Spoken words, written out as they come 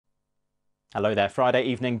Hello there. Friday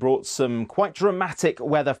evening brought some quite dramatic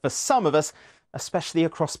weather for some of us, especially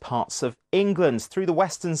across parts of England. Through the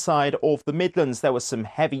western side of the Midlands, there was some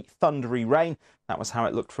heavy thundery rain. That was how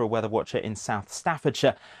it looked for a weather watcher in South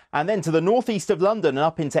Staffordshire. And then to the northeast of London and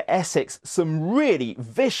up into Essex, some really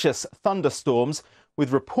vicious thunderstorms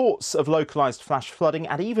with reports of localised flash flooding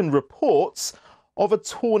and even reports of a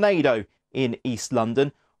tornado in East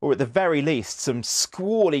London, or at the very least, some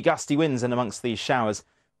squally gusty winds in amongst these showers,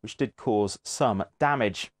 which did cause some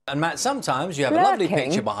damage. And Matt, sometimes you have a lovely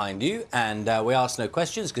picture behind you and we ask no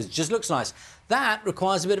questions because it just looks nice. That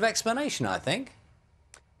requires a bit of explanation, I think.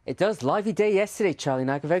 It does. Lively day yesterday, Charlie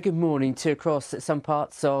Nag. A very good morning to across some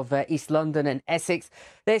parts of East London and Essex.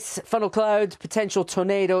 This funnel cloud, potential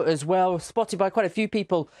tornado as well, spotted by quite a few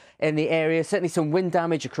people in the area. Certainly some wind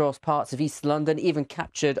damage across parts of East London, even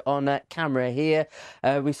captured on camera here.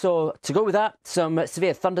 We saw, to go with that, some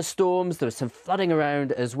severe thunderstorms. There was some flooding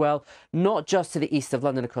around as well, not just to the east of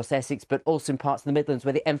London across Essex, but also in parts of the Midlands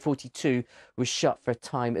where the M42 was shut for a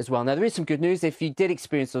time as well. Now, there is some good news. If you did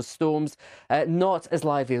experience those storms, not as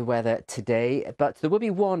lively weather today, but there will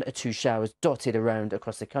be 1 or 2 showers dotted around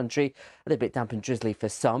across the country. A little bit damp and drizzly for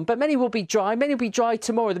some, but many will be dry. Many will be dry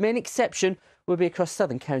tomorrow. The main exception will be across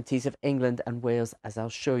southern counties of England and Wales, as I'll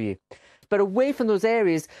show you. But away from those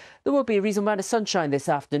areas, there will be a reasonable amount of sunshine this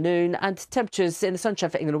afternoon, and temperatures in the sunshine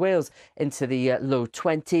for England and Wales into the low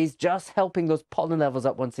 20s, just helping those pollen levels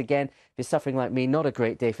up once again. If you're suffering like me, not a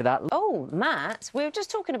great day for that. Oh, Matt, we were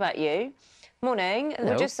just talking about you. Morning.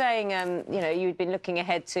 Hello. We're just saying, you know, you'd been looking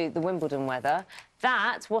ahead to the Wimbledon weather.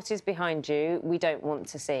 That, what is behind you, we don't want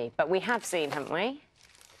to see. But we have seen, haven't we?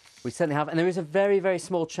 We certainly have, and there is a very, very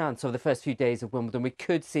small chance over the first few days of Wimbledon we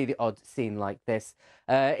could see the odd scene like this.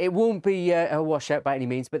 It won't be a washout by any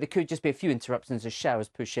means, but there could just be a few interruptions as showers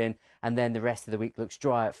push in, and then the rest of the week looks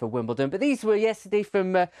drier for Wimbledon. But these were yesterday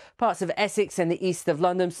from parts of Essex and the east of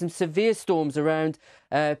London. Some severe storms around,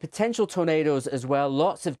 potential tornadoes as well,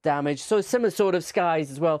 lots of damage. So similar sort of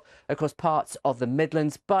skies as well across parts of the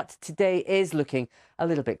Midlands. But today is looking a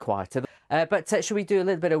little bit quieter. But should we do a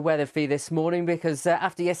little bit of weather for you this morning? Because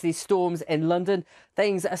after yesterday's storms in London,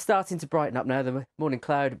 things are starting to brighten up now. The morning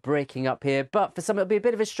cloud breaking up here. But for some, it'll be a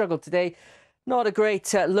bit of a struggle today. Not a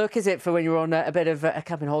great look, is it, for when you're on a bit of a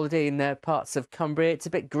camping holiday in parts of Cumbria? It's a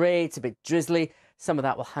bit grey, it's a bit drizzly. Some of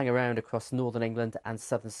that will hang around across northern England and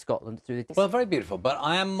southern Scotland through the day. Well, very beautiful, but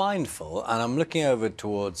I am mindful, and I'm looking over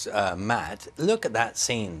towards Matt. Look at that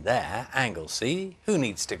scene there, Anglesey. Who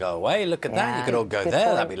needs to go away? Look at that. You could all go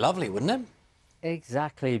there. That'd be lovely, wouldn't it?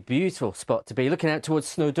 Exactly, beautiful spot to be. Looking out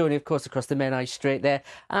towards Snowdonia, of course, across the Menai Strait there,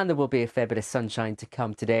 and there will be a fair bit of sunshine to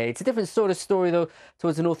come today. It's a different sort of story, though,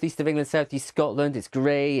 towards the northeast of England, southeast Scotland. It's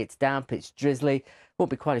grey, it's damp, it's drizzly. Won't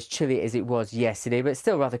be quite as chilly as it was yesterday, but it's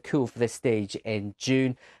still rather cool for this stage in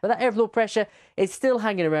June. But that air of low pressure is still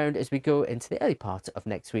hanging around as we go into the early part of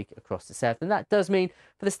next week across the south. And that does mean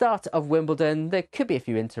for the start of Wimbledon, there could be a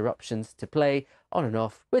few interruptions to play on and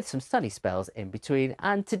off with some sunny spells in between.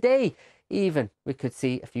 And today, even, we could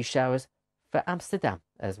see a few showers for Amsterdam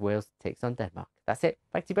as Wales takes on Denmark. That's it.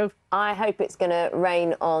 Back to you both. I hope it's going to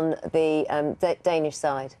rain on the Danish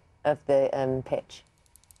side of the pitch.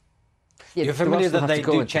 Yeah, You're familiar that they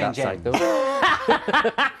do change ends.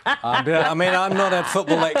 I mean, I'm not a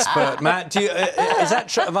football expert, Matt. Do you, is that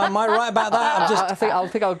true? Am I right about that? I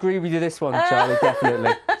think I'll agree with you this one, Charlie,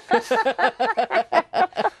 definitely.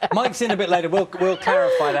 Mike's in a bit later. We'll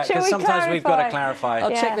clarify that, because sometimes we've got to clarify.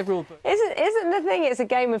 I'll check the rule book. Isn't the thing? It's a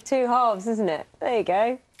game of 2 halves, isn't it? There you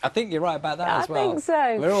go. I think you're right about that as well. I think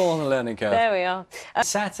so. We're all on the learning curve. There we are.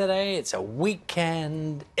 Saturday, it's a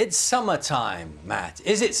weekend. It's summertime, Matt.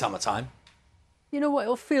 Is it summertime? You know what,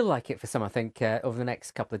 it'll feel like it for some, I think, over the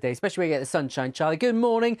next couple of days, especially when you get the sunshine, Charlie. Good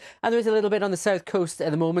morning. And there is a little bit on the south coast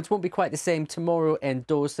at the moment. Won't be quite the same tomorrow in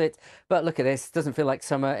Dorset. But look at this. Doesn't feel like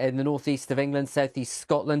summer in the northeast of England, southeast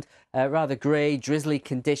Scotland. Rather grey, drizzly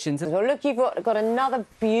conditions. Well, look, you've got another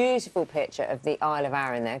beautiful picture of the Isle of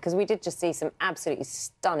Arran there, because we did just see some absolutely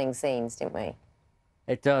stunning scenes, didn't we?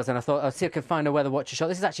 It does, and I thought I'll see if I can find a weather watcher shot.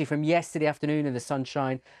 This is actually from yesterday afternoon in the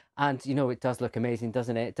sunshine, and you know, it does look amazing,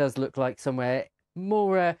 doesn't it? It does look like somewhere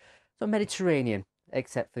more sort of Mediterranean,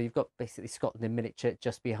 except for you've got basically Scotland in miniature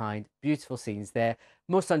just behind. Beautiful scenes there.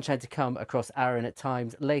 More sunshine to come across Arran at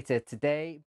times later today.